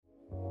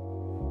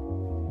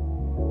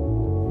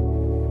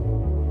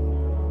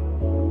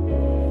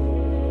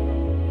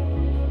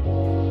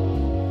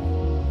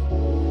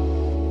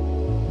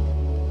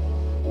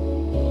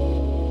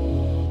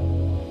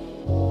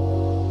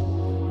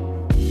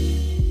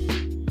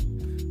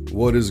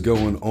What is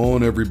going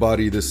on,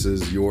 everybody? This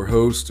is your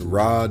host,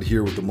 Rod,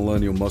 here with the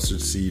Millennial Mustard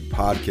Seed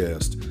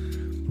Podcast.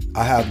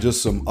 I have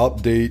just some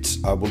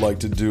updates I would like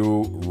to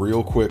do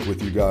real quick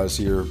with you guys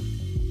here.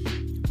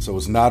 So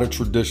it's not a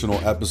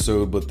traditional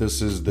episode, but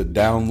this is the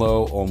down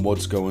low on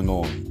what's going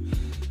on.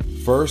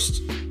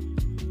 First,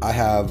 I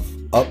have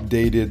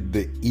updated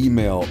the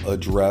email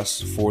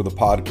address for the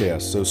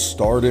podcast. So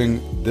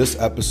starting this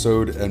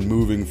episode and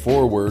moving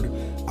forward,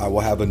 I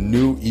will have a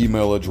new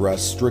email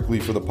address strictly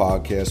for the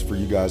podcast for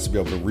you guys to be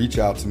able to reach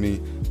out to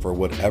me for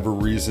whatever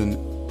reason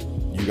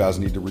you guys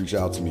need to reach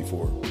out to me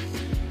for.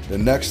 The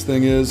next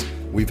thing is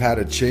we've had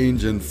a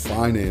change in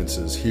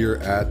finances here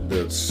at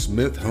the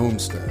Smith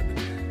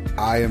Homestead.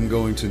 I am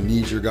going to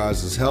need your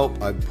guys'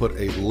 help. I put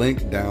a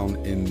link down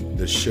in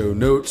the show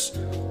notes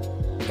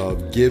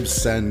of Give,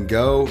 Send,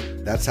 Go.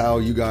 That's how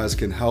you guys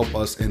can help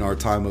us in our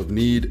time of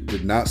need.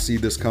 Did not see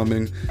this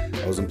coming.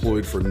 I was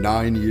employed for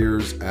 9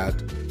 years at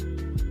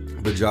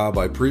the job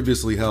I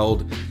previously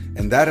held,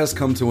 and that has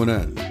come to an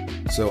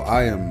end. So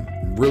I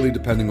am really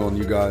depending on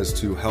you guys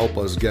to help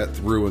us get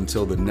through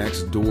until the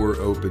next door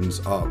opens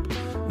up.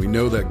 We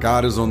know that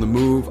God is on the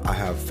move. I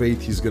have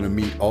faith He's going to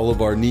meet all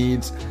of our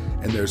needs,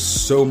 and there's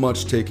so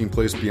much taking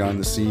place behind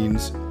the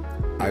scenes.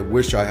 I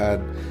wish I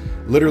had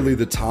literally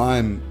the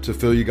time to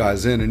fill you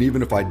guys in, and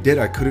even if I did,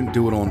 I couldn't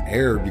do it on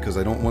air because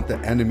I don't want the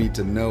enemy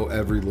to know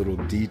every little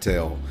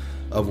detail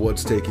of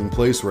what's taking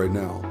place right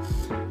now.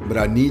 But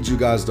I need you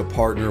guys to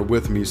partner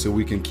with me so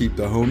we can keep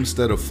the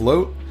homestead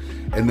afloat,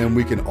 and then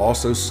we can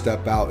also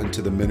step out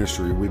into the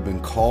ministry. We've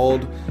been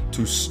called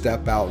to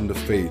step out into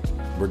faith.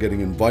 We're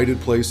getting invited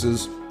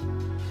places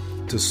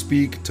to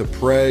speak, to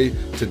pray,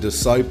 to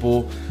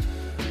disciple.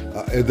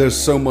 There's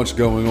so much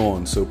going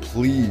on, so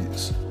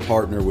please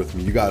partner with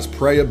me. You guys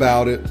pray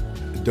about it,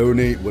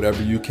 donate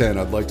whatever you can.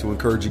 I'd like to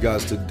encourage you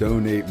guys to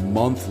donate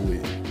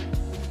monthly.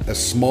 A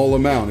small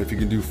amount, if you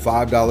can do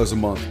 $5 a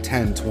month,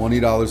 $10,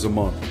 $20 a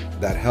month,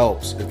 that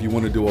helps. If you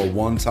want to do a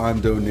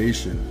one-time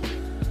donation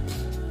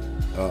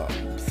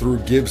through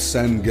Give,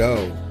 Send,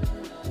 Go,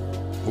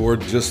 or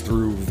just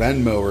through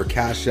Venmo or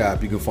Cash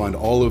App, you can find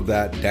all of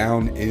that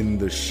down in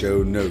the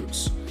show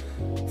notes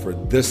for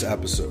this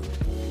episode.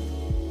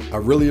 I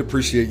really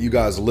appreciate you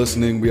guys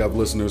listening. We have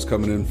listeners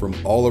coming in from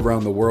all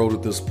around the world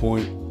at this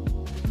point.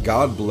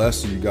 God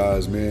bless you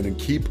guys, man, and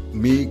keep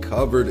me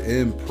covered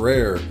in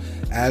prayer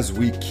as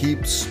we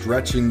keep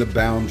stretching the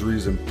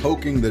boundaries and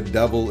poking the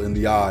devil in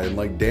the eye. And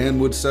like Dan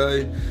would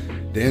say,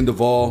 Dan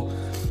Duvall,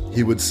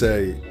 he would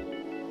say,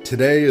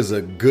 today is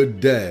a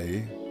good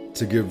day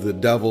to give the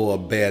devil a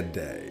bad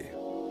day.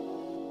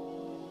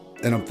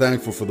 And I'm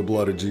thankful for the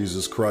blood of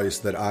Jesus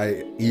Christ that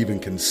I even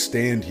can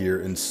stand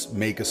here and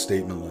make a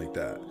statement like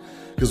that.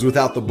 Because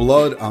without the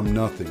blood, I'm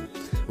nothing.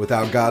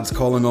 Without God's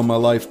calling on my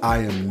life, I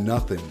am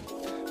nothing.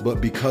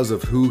 But because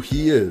of who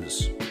He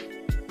is,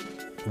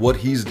 what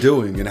He's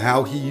doing, and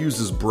how He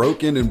uses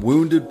broken and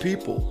wounded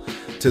people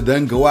to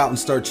then go out and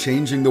start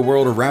changing the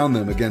world around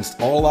them against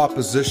all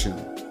opposition.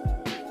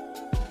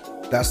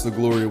 That's the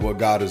glory of what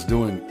God is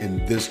doing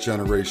in this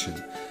generation.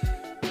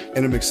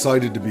 And I'm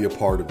excited to be a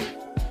part of it.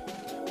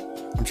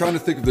 I'm trying to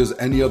think if there's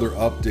any other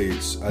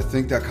updates. I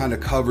think that kind of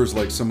covers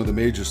like some of the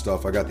major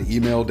stuff. I got the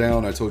email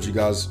down. I told you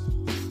guys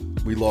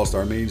we lost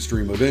our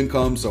mainstream of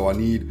income, so I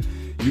need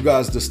you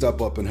guys to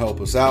step up and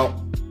help us out.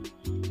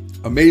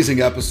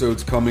 Amazing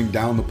episodes coming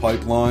down the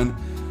pipeline.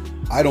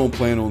 I don't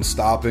plan on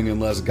stopping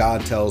unless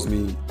God tells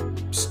me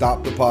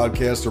stop the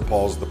podcast or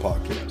pause the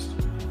podcast.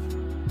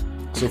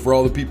 So for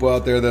all the people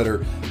out there that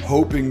are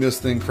hoping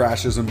this thing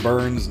crashes and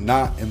burns,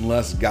 not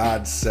unless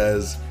God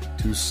says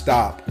to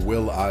stop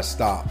will I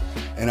stop.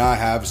 And I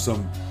have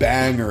some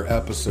banger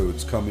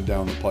episodes coming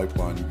down the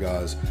pipeline, you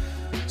guys.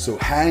 So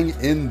hang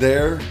in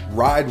there,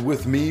 ride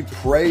with me,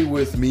 pray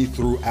with me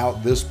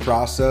throughout this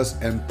process,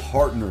 and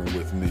partner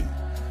with me.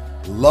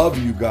 Love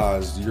you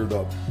guys. You're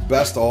the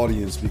best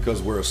audience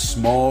because we're a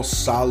small,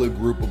 solid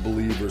group of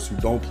believers who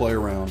don't play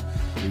around.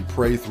 We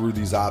pray through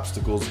these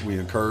obstacles, we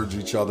encourage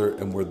each other,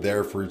 and we're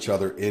there for each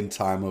other in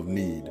time of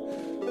need.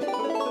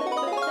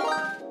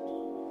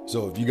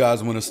 So if you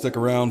guys want to stick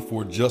around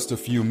for just a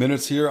few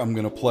minutes here, I'm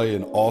going to play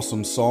an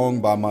awesome song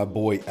by my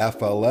boy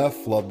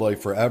FLF, Love Life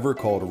Forever,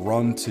 called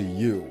Run to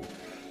You.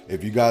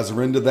 If you guys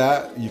are into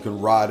that, you can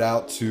ride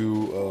out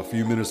to a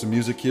few minutes of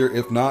music here.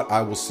 If not,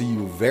 I will see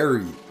you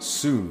very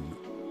soon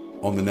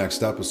on the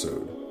next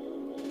episode.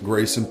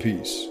 Grace and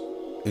peace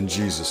in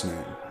Jesus'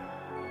 name.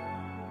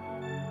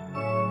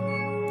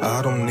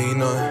 I don't need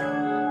none.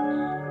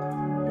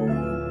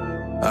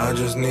 I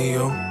just need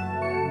you.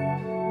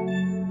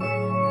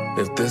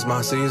 If this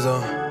my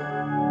season,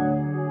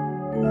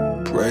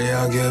 pray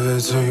I give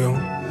it to you.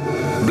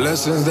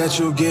 Blessings that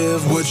you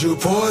give, would you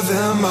pour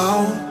them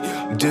out?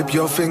 Dip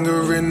your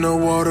finger in the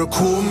water,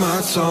 cool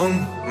my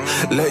tongue.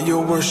 Let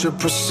your worship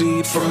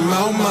proceed from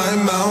out my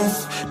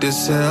mouth.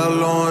 This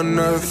hell on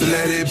earth,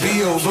 let it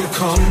be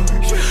overcome.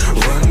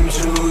 Run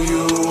to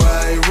you,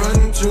 I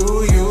run to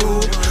you.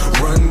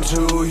 Run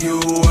to you,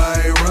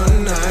 I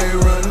run, I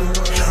run.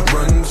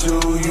 Run to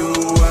you,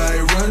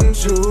 I run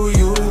to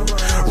you.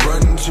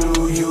 Run to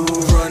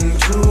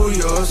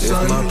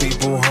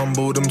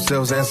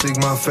themselves and seek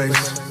my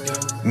face.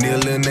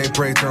 Kneeling they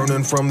pray,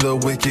 turning from the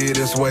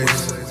wickedest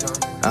ways.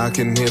 I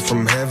can hear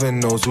from heaven,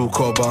 those who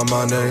call by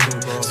my name.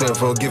 Sin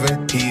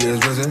forgiven, he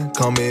is risen.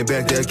 Coming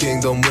back, that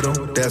kingdom with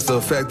him. That's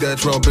a fact, that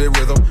trumpet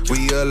rhythm.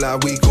 We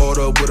alive, we caught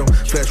up with him.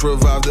 Flesh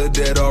revive, the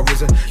dead are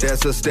risen.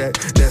 That's a stat,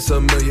 that's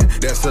a million,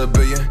 that's a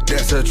billion,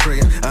 that's a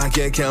trillion. I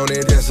can't count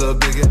it, that's a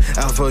biggin.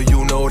 Alpha,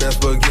 you know that's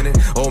beginning.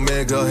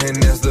 Omega, and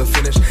that's the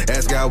finish.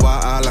 Ask God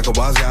why I like a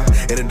wise guy.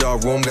 In a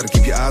dark room, gotta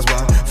keep your eyes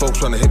wide. Folks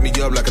tryna hit me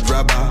up like a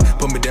drive-by.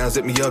 Put me down,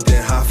 zip me up,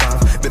 then high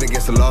five. Been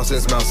against the law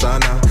since Mount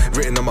Sinai.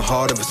 Written on my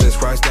heart ever since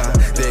Christ died.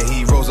 Then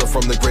he rose up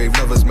from the grave,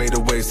 lovers made a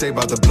way, saved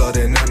by the blood,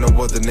 and I know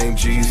what the name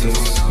Jesus.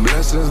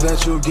 Blessings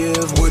that you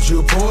give, would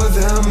you pour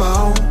them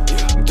out?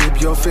 Dip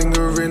your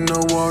finger in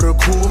the water,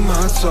 cool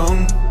my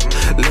tongue.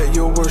 Let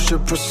your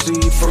worship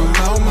proceed from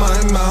out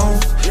my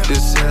mouth.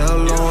 This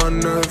hell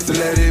on earth,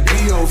 let it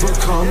be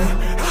overcome.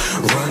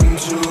 Run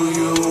to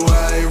you,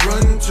 I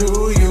run to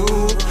you.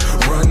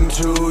 Run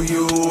to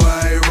you,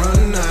 I run.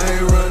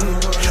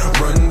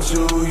 Run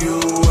to you,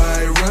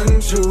 I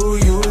run to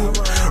you.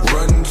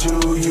 Run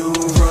to you,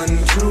 run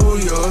to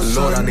your son.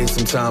 Lord, I need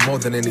some time more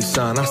than any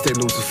sign. I stay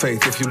loose of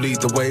faith. If you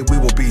lead the way, we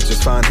will be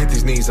just fine. Hit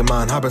these knees of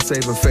mine. I've been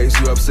saving face.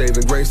 You have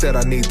saving grace that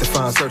I need to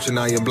find. Searching,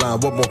 I am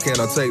blind. What more can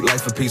I take?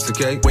 Life a piece of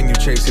cake. When you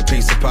chase your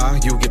piece of pie,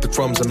 you get the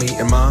crumbs I'm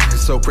eating mine.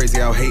 It's so crazy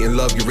how hate and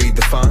love you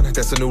redefine.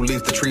 That's a new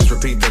leaf. The trees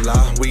repeat the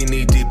lie. We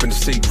need deep in the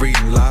sea,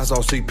 reading lies.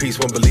 All seek peace,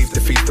 one belief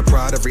defeats the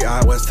pride. Every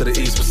eye west to the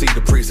east will see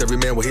the priest. Every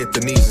man will hit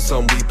the knees and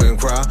some weep and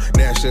cry.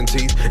 Gnashing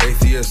teeth,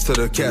 atheists to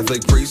the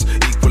Catholic priest.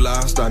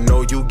 Equalized, I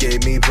know you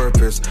gave me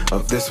purpose.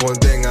 Of this one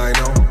thing I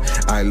know,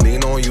 I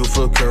lean on you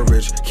for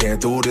courage.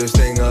 Can't do this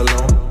thing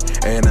alone.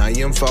 And I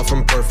am far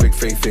from perfect,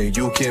 faith in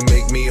you can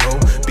make me whole.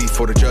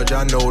 Before the judge,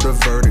 I know the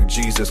verdict.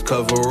 Jesus,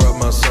 cover up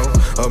my soul,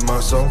 of my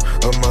soul,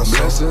 of my soul.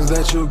 Blessings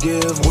that you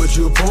give, would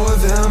you pour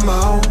them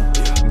out?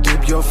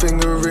 Dip your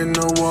finger in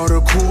the water,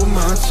 cool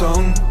my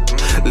tongue.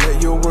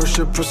 Let your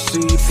worship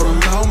proceed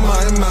from out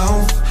my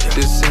mouth.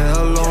 This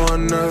hell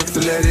on earth,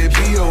 let it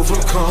be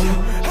overcome.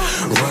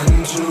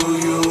 Run to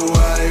you,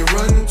 I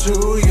run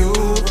to you.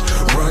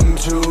 Run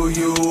to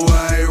you,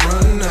 I run.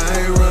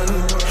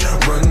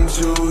 Run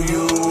to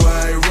you,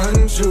 I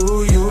run to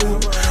you.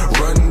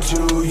 Run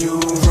to you,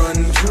 run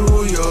to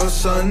your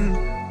son.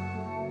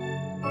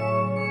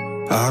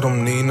 I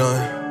don't need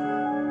none,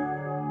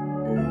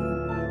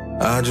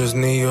 I just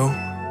need you.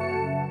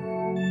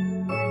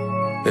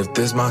 If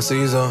this my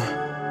season,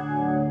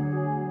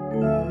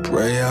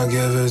 pray I'll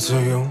give it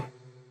to you.